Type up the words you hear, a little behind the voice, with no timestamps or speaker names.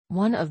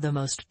One of the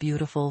most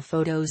beautiful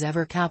photos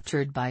ever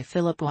captured by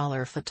Philip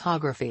Waller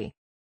Photography.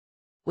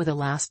 With a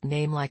last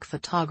name like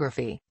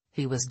photography,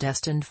 he was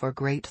destined for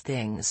great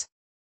things.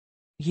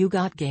 You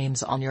got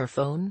games on your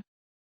phone?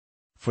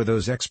 For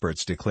those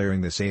experts declaring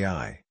this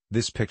AI,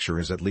 this picture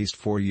is at least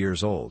 4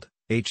 years old.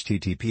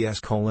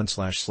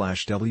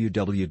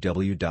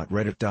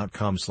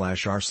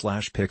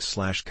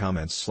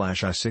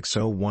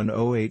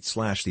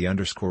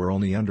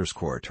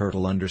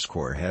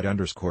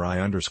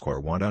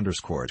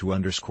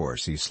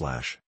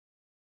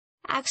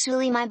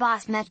 Actually, my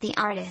boss met the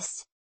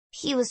artist.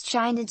 He was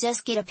trying to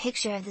just get a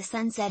picture of the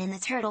sunset and the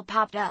turtle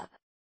popped up.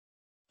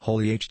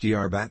 Holy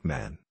HDR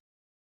Batman.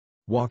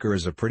 Walker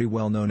is a pretty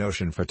well-known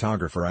ocean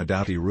photographer. I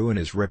doubt he ruined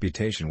his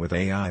reputation with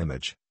AI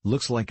image.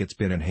 Looks like it's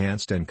been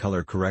enhanced and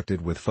color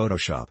corrected with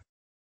Photoshop.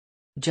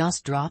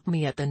 Just drop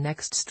me at the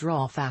next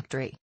straw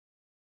factory.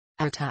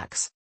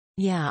 Attacks.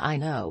 Yeah, I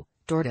know,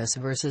 tortoise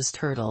versus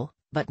turtle,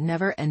 but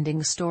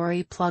never-ending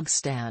story. Plug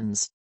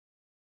stands.